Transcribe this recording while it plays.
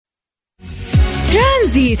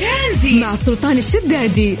ترانزيت مع سلطان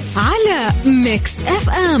الشدادي على ميكس اف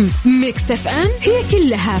ام. ميكس اف ام هي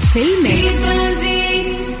كلها في الميكس.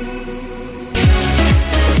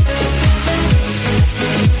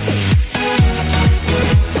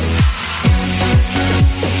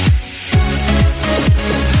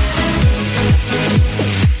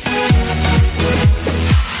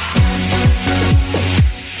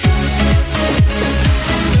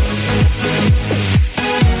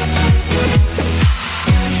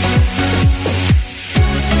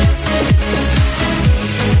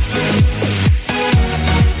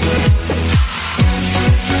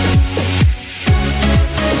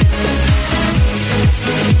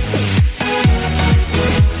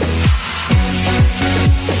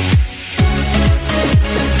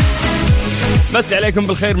 بس عليكم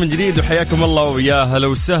بالخير من جديد وحياكم الله ويا هلا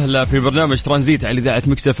وسهلا في برنامج ترانزيت على إذاعة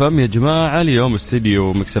ميكس اف ام. يا جماعة اليوم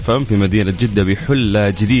استديو ميكس اف ام في مدينة جدة بحلة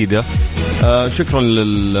جديدة. شكرا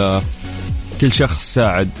كل شخص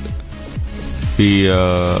ساعد في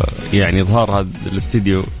يعني إظهار هذا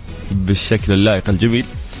الاستديو بالشكل اللائق الجميل.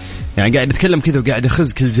 يعني قاعد أتكلم كذا وقاعد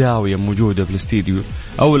أخذ كل زاوية موجودة في الاستديو.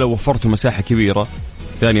 أولا وفرتوا مساحة كبيرة،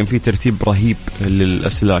 ثانيا في ترتيب رهيب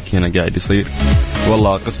للأسلاك هنا قاعد يصير.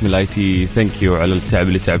 والله قسم الاي تي ثانك يو على التعب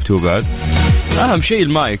اللي تعبتوه. بعد اهم شيء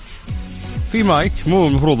المايك، في مايك مو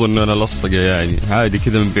المفروض ان انا لصقه يعني عادي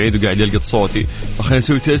كذا من بعيد وقاعد يلقط صوتي. خلينا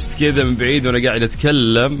نسوي تيست كذا من بعيد وانا قاعد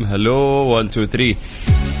اتكلم هلو 1 2 3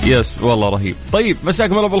 يس والله رهيب. طيب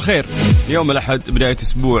مساكم الله بالخير. يوم الأحد بداية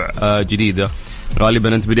اسبوع جديدة.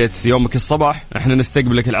 غالبا انت بداية يومك الصباح، احنا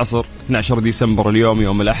نستقبلك العصر 12 ديسمبر اليوم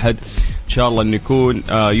يوم الأحد. ان شاء الله ان يكون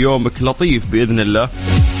يومك لطيف باذن الله.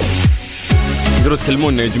 تقدروا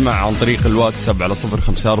تكلمونا يا جماعة عن طريق الواتساب على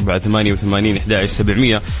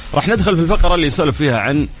 0548811700. راح ندخل في الفقرة اللي يسولف فيها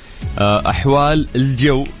عن أحوال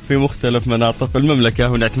الجو في مختلف مناطق المملكة،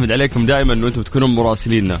 ونعتمد عليكم دائما أنه أنتم تكونوا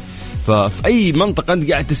مراسليننا. ففي أي منطقة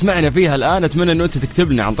أنت قاعد تسمعنا فيها الآن أتمنى أنه أنت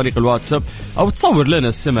تكتب لنا عن طريق الواتساب، أو تصور لنا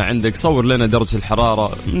السماء عندك، صور لنا درجة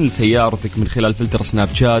الحرارة من سيارتك من خلال فلتر سناب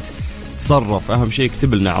شات. تصرف، أهم شيء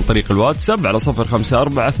اكتب لنا عن طريق الواتساب على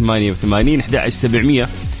 0548811700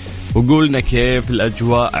 وقولنا كيف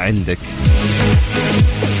الأجواء عندك.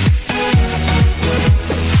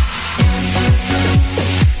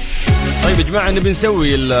 طيب يا جماعة نبي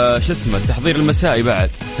نسوي التحضير المسائي بعد،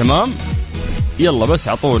 تمام؟ يلا بس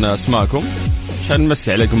عطونا اسماءكم عشان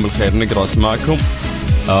نمسي عليكم بالخير، نقرأ اسماءكم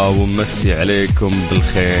ونمسي عليكم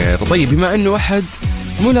بالخير. طيب بما انه أحد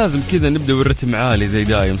مو لازم كذا نبدأ بالرتم عالي زي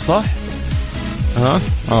دايم، صح؟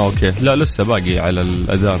 اوكي، لا لسه باقي على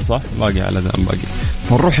الأذان، صح؟ باقي على الأذان باقي.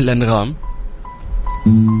 فنروح الأنغام.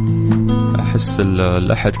 أحس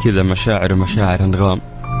الأحد كذا مشاعر أنغام،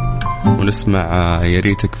 ونسمع يا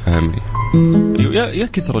ريتك فهمني. يا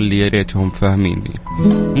كثر اللي يا ريتهم فاهميني،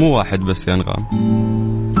 مو واحد بس يا أنغام.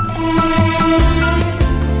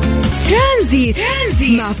 ترانزيت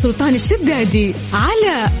مع سلطان الشدادي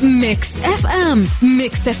على ميكس اف ام.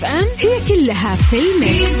 ميكس اف ام هي كلها في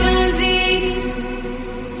الميكس.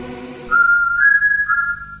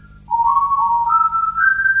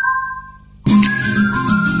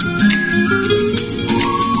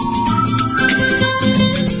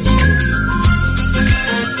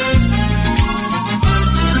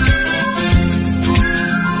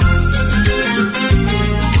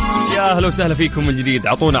 أهلا وسهلا فيكم من جديد.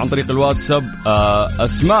 عطونا عن طريق الواتساب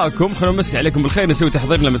أسماءكم، خلونا نمسي عليكم بالخير، نسوي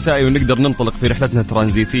تحضير لمسائي ونقدر ننطلق في رحلتنا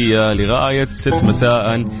الترانزيتية لغاية 6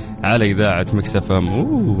 مساء على إذاعة ميكس اف ام.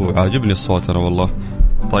 عاجبني الصوت أنا والله.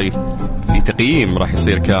 طيب في تقييم راح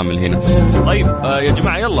يصير كامل هنا. طيب يا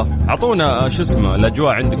جماعة يلا عطونا شو اسمه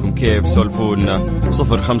الأجواء عندكم كيف، سولفونا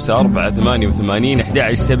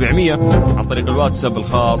 0548811700 عن طريق الواتساب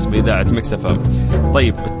الخاص بإذاعة ميكس اف ام.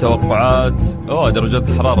 طيب التوقعات، درجات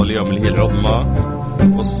الحرارة اليوم اللي هي العظمى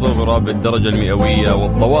والصغرى بالدرجة المئوية،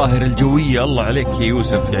 والظواهر الجوية الله عليك يا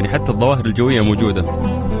يوسف، يعني حتى الظواهر الجوية موجودة.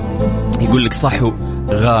 يقول لك صحو،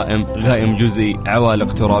 غائم جزئي،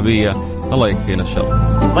 عوالق ترابية، الله يكفينا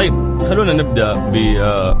الشر. طيب خلونا نبدأ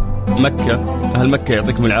بمكة. أهل مكة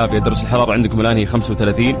يعطيكم العافية، درجة الحرارة عندكم الآن هي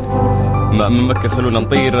 35. من مكة خلونا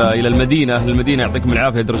نطير إلى المدينة. أهل المدينة يعطيكم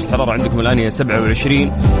العافية، درجة الحرارة عندكم الآن هي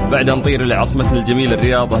 27. بعدها نطير إلى عاصمتنا الجميلة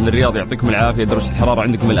الرياض. أهل الرياض يعطيكم العافية، درجة الحرارة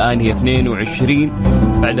عندكم الآن هي 22.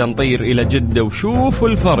 بعدها نطير إلى جدة، وشوفوا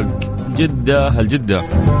الفرق جدة هل جدة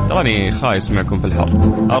تراني خايس معكم في الحر.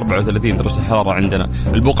 34 درجة الحرارة عندنا،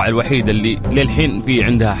 البقعة الوحيدة اللي للحين في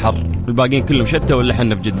عندها حر، الباقيين كلهم شتى ولا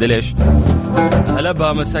حنا في جدة. ليش؟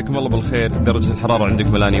 هلا مساكم الله بالخير. درجة الحرارة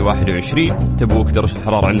عندكم الآن 21، تبوك درجة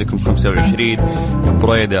الحرارة عندكم 25،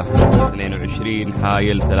 بريدة 22،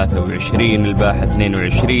 حايل 23، الباحة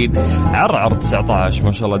 22، عرعر 19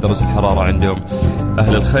 ما شاء الله درجة الحرارة عندهم.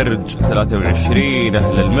 أهل الخرج 23،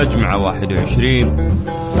 أهل المجمعة 21.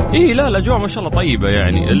 إيه لا الأجواء ما شاء الله طيبة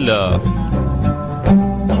يعني، إلا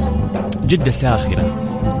جدة ساخنة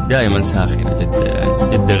دائما ساخنة جدة يعني،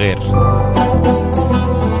 جدة غير.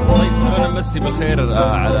 طيب خلونا نمسي بالخير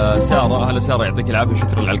على سارة. أهلا سارة يعطيك العافية،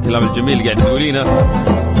 شكرا على الكلام الجميل اللي قاعد تقولينه.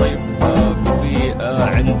 طيب في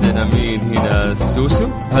عندنا مين هنا؟ سوسو.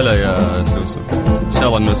 هلا يا سوسو، إن شاء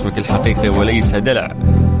الله إنه اسمك الحقيقي وليس دلع.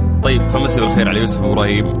 طيب خمسة بالخير على يوسف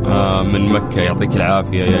إبراهيم من مكة، يعطيك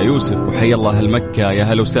العافية يا يوسف، وحيا الله أهل مكة، يا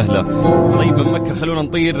هلا وسهلا. طيب من مكة خلونا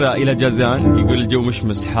نطير إلى جازان، يقول الجو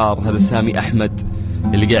مشمس حار. هذا سامي أحمد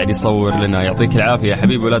اللي قاعد يصور لنا، يعطيك العافية يا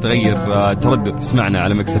حبيبي، ولا تغير تردد تسمعنا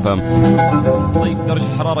على مكس اف ام. طيب درجة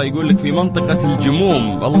الحرارة يقول لك في منطقة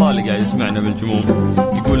الجموم، الله اللي قاعد يسمعنا بالجموم،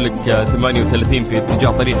 يقول لك 38 في اتجاه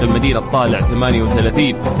طريق المدينة الطالع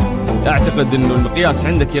 38. أعتقد أنه المقياس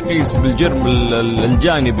عندك يقيس بالجرم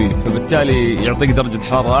الجانبي، فبالتالي يعطيك درجة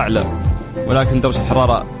حرارة أعلى، ولكن درجة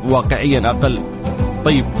الحرارة واقعيا أقل.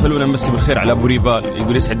 طيب خلونا نمسي بالخير على أبو ريفال،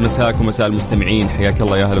 يقول يسعد مساك ومساء المستمعين، حياك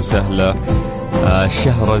الله يا هلا وسهلا.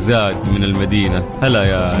 شهرزاد من المدينة، هلا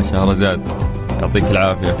يا شهرزاد يعطيك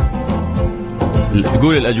العافية.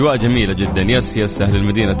 تقول الأجواء جميلة جدا. يس أهل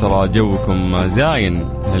المدينة ترى جوكم زاين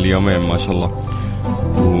اليومين ما شاء الله،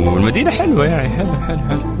 والمدينة حلوة يعني، حلو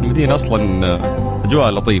المدينة أصلا أجواء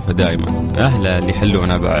لطيفة دائما، أهلا اللي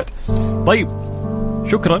يحلونها بعد. طيب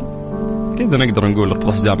شكرا، كذا نقدر نقول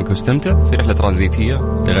اطرح حزامك واستمتع في رحلة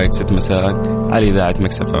ترانزيتية لغاية 6 مساء على إذاعة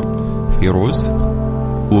مكس اف ام. في روز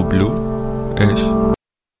وبلو إيش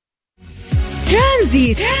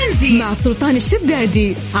ترانزيت مع سلطان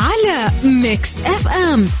الشدادي على مكس اف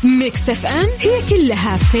ام. مكس اف ام هي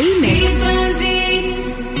كلها في المكس.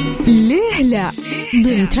 ليه لا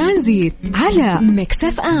ضمن ترانزيت على مكس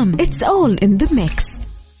اف ام. It's all in the mix.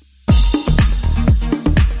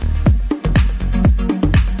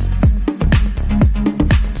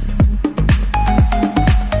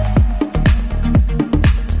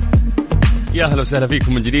 يا أهلا وسهلا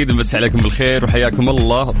فيكم من جديد، بس عليكم بالخير وحياكم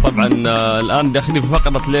الله. طبعا الآن داخلين في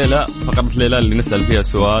فقرة ليلى اللي نسأل فيها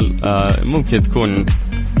سؤال. ممكن تكون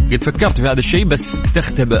قد فكرت في هذا الشيء، بس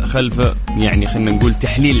تختبئ خلفه يعني خلينا نقول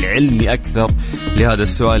تحليل علمي أكثر لهذا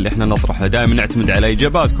السؤال اللي احنا نطرحه. دائما نعتمد على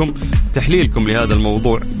إجاباتكم، تحليلكم لهذا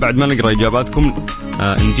الموضوع. بعد ما نقرأ إجاباتكم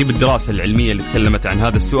نجيب الدراسة العلمية اللي تكلمت عن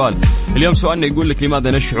هذا السؤال. اليوم سؤالنا يقول لك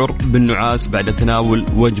لماذا نشعر بالنعاس بعد تناول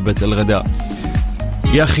وجبة الغداء؟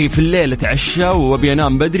 يا أخي في الليل أتعشى وأبي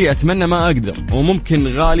أنام بدري، أتمنى ما أقدر. وممكن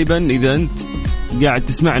غالبا إذا أنت قاعد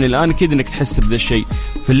تسمعني الآن كده أنك تحس بذا الشيء،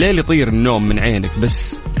 في الليل يطير النوم من عينك،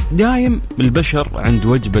 بس دايم البشر عند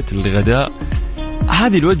وجبة الغداء،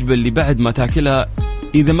 هذه الوجبة اللي بعد ما تاكلها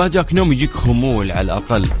إذا ما جاك نوم يجيك خمول على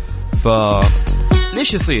الأقل.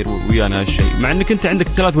 ليش يصير ويانا هالشيء مع أنك أنت عندك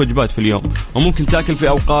 3 وجبات في اليوم، وممكن تاكل في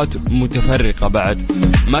أوقات متفرقة بعد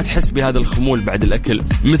ما تحس بهذا الخمول بعد الأكل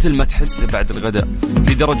مثل ما تحس بعد الغداء،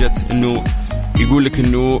 لدرجة أنه يقول لك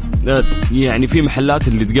أنه يعني في محلات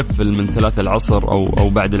اللي تقفل من 3 العصر أو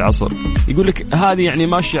بعد العصر، يقول لك هذه يعني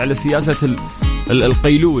ماشية على سياسة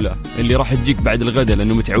القيلولة اللي راح تجيك بعد الغداء،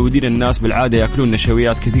 لأنه متعودين الناس بالعادة يأكلون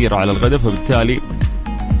نشويات كثيرة على الغداء، فبالتالي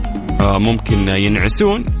ممكن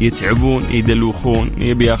ينعسون، يتعبون، يدلوخون،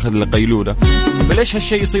 يبي ياخذ القيلولة. فليش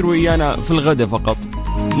هالشيء يصير ويانا في الغداء فقط؟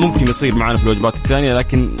 ممكن يصير معنا في الوجبات الثانية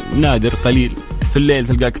لكن نادر قليل. في الليل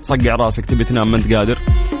تلقاك تصقع راسك تبي تنام ما انت قادر،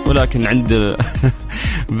 ولكن عند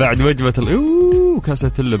بعد وجبة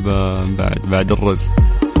كاسة اللبن بعد الرز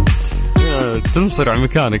تنصرع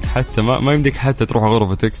مكانك، حتى ما يمديك حتى تروح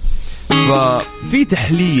غرفتك. ففي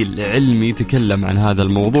تحليل علمي تكلم عن هذا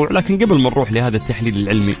الموضوع، لكن قبل ما نروح لهذا التحليل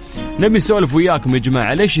العلمي نبي نسولف وياكم يا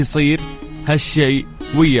جماعة، ليش يصير هالشيء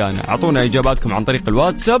ويانا؟ أعطونا إجاباتكم عن طريق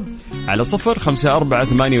الواتساب على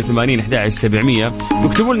 0548811700،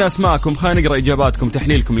 واكتبوا لنا أسماءكم، خلينا نقرأ إجاباتكم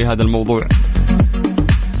تحليلكم لهذا الموضوع.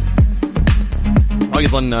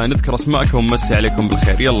 أيضا نذكر أسماءكم ونمسي عليكم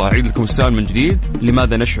بالخير. يلا أعيد لكم السؤال من جديد،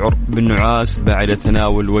 لماذا نشعر بالنعاس بعد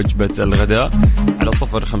تناول وجبة الغداء؟ على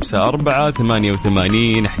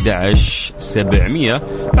 0548811700.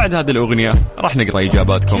 بعد هذه الأغنية راح نقرأ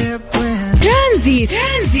إجاباتكم. ترانزيت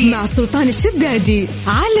مع سلطان الشدادي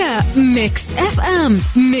على ميكس اف ام.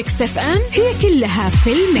 ميكس اف ام هي كلها في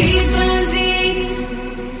الميكس.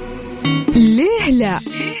 ليه يحلى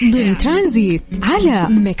ضمن ترانزيت على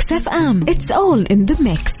ميكس اف ام. It's all in the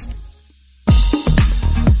mix.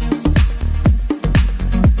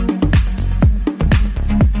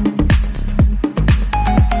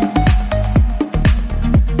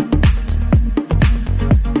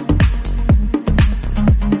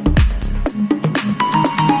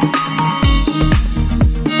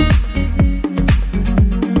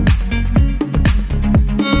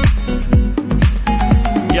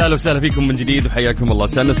 أهلا وسهلا فيكم من جديد وحياكم الله.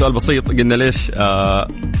 سألنا سؤال بسيط، قلنا ليش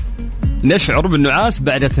نشعر بالنعاس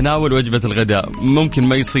بعد تناول وجبة الغداء؟ ممكن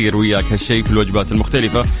ما يصير وياك هالشيء في الوجبات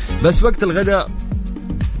المختلفة، بس وقت الغداء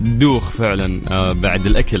دوخ فعلا بعد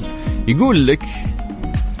الأكل. يقول لك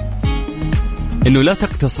إنه لا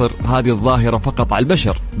تقتصر هذه الظاهرة فقط على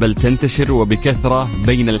البشر، بل تنتشر وبكثرة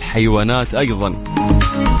بين الحيوانات أيضا.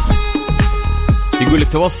 يقول لك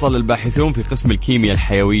توصل الباحثون في قسم الكيمياء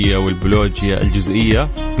الحيوية والبيولوجيا الجزئية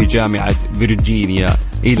في جامعة فيرجينيا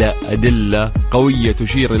إلى أدلة قوية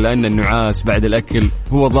تشير إلى أن النعاس بعد الأكل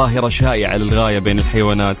هو ظاهرة شائعة للغاية بين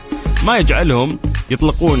الحيوانات، ما يجعلهم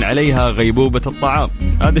يطلقون عليها غيبوبة الطعام.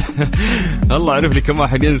 هذا الله عرف لي كم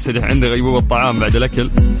واحد ينسدح عنده غيبوبة الطعام بعد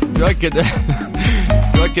الأكل.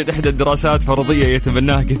 تؤكد إحدى الدراسات فرضية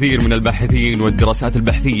يتبناها كثير من الباحثين والدراسات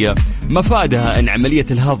البحثية مفادها أن عملية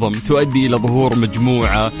الهضم تؤدي إلى ظهور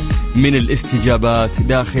مجموعة من الاستجابات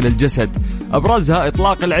داخل الجسد، أبرزها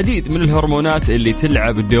إطلاق العديد من الهرمونات اللي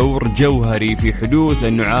تلعب دور جوهري في حدوث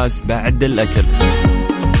النعاس بعد الأكل.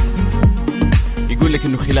 يقول لك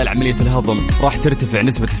إنه خلال عملية الهضم راح ترتفع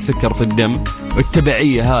نسبة السكر في الدم،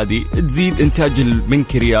 والتبعية هذه تزيد إنتاج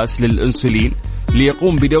المنكرياس للأنسولين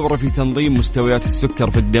ليقوم بدوره في تنظيم مستويات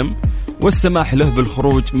السكر في الدم والسماح له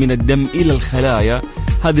بالخروج من الدم إلى الخلايا.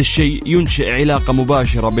 هذا الشيء ينشئ علاقة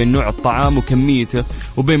مباشرة بين نوع الطعام وكميته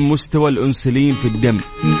وبين مستوى الأنسولين في الدم.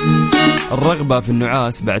 الرغبة في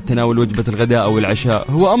النعاس بعد تناول وجبة الغداء أو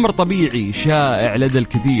العشاء هو أمر طبيعي شائع لدى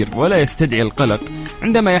الكثير ولا يستدعي القلق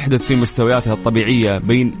عندما يحدث في مستوياتها الطبيعية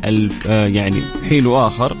بين يعني حين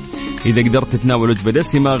وآخر. إذا قدرت تتناول وجبة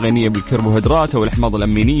دسمة غنية بالكربوهيدرات أو الأحماض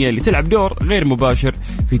الأمينية اللي تلعب دور غير مباشر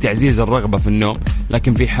في تعزيز الرغبة في النوم،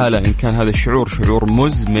 لكن في حالة إن كان هذا الشعور شعور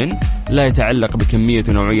مزمن لا يتعلق بكمية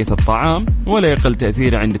ونوعية الطعام ولا يقل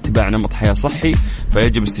تأثيره عند اتباع نمط حياة صحي،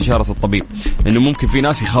 فيجب استشارة الطبيب. إنه ممكن في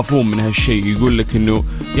ناس يخافون من هالشيء، يقول لك إنه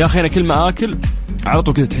يا أخي أنا كل ما آكل على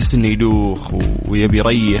طول كذا تحس إنه يدوخ ويبي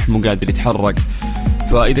يريح مو قادر يتحرك.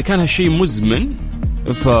 فإذا كان هالشيء مزمن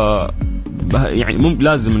يعني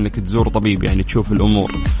لازم انك تزور طبيب، يعني تشوف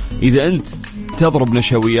الامور. اذا انت تضرب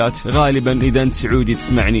نشويات، غالبا اذا انت سعودي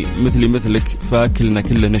تسمعني مثلك فاكلنا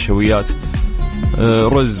كله نشويات،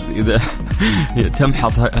 رز اذا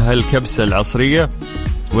تمحط هالكبسة العصرية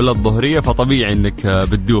ولا الظهرية فطبيعي انك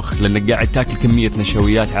بتدوخ لانك قاعد تاكل كمية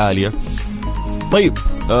نشويات عالية. طيب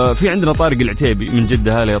في عندنا طارق العتيبي من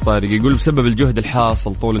جدة. هلا يا طارق. يقول بسبب الجهد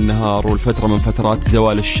الحاصل طول النهار والفترة من فترات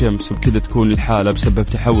زوال الشمس وبكذا تكون الحالة بسبب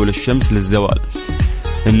تحول الشمس للزوال،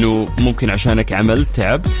 انه ممكن عشانك عملت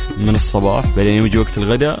تعبت من الصباح بعدين يجي وقت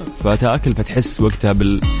الغداء فتاكل فتحس وقتها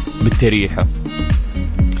بالتريحة.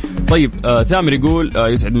 طيب ثامر يقول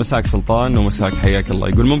يسعد مساك سلطان ومساك حياك الله.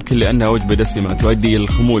 يقول ممكن لأنها وجبة دسمة تؤدي إلى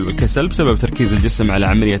الخمول والكسل بسبب تركيز الجسم على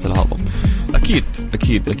عملية الهضم. أكيد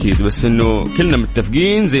أكيد أكيد، بس إنه كلنا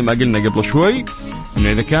متفقين زي ما قلنا قبل شوي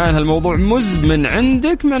إنه إذا كان هالموضوع مزمن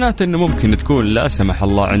عندك معناته إنه ممكن تكون لا سمح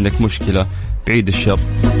الله عندك مشكلة، بعيد الشر.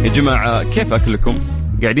 يا جماعة كيف أكلكم؟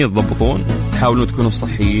 قاعدين تضبطون؟ تحاولون تكونوا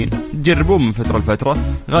صحيين؟ تجربون من فترة لفترة؟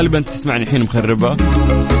 غالبا تسمعني الحين مخربة،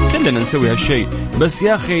 كلنا نسوي هالشيء، بس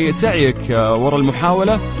يا أخي سعيك وراء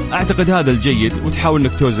المحاولة أعتقد هذا الجيد وتحاول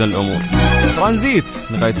إنك توزن الأمور. ترانزيت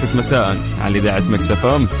لغاية 6 مساء على إذاعة ميكس اف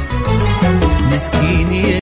ام.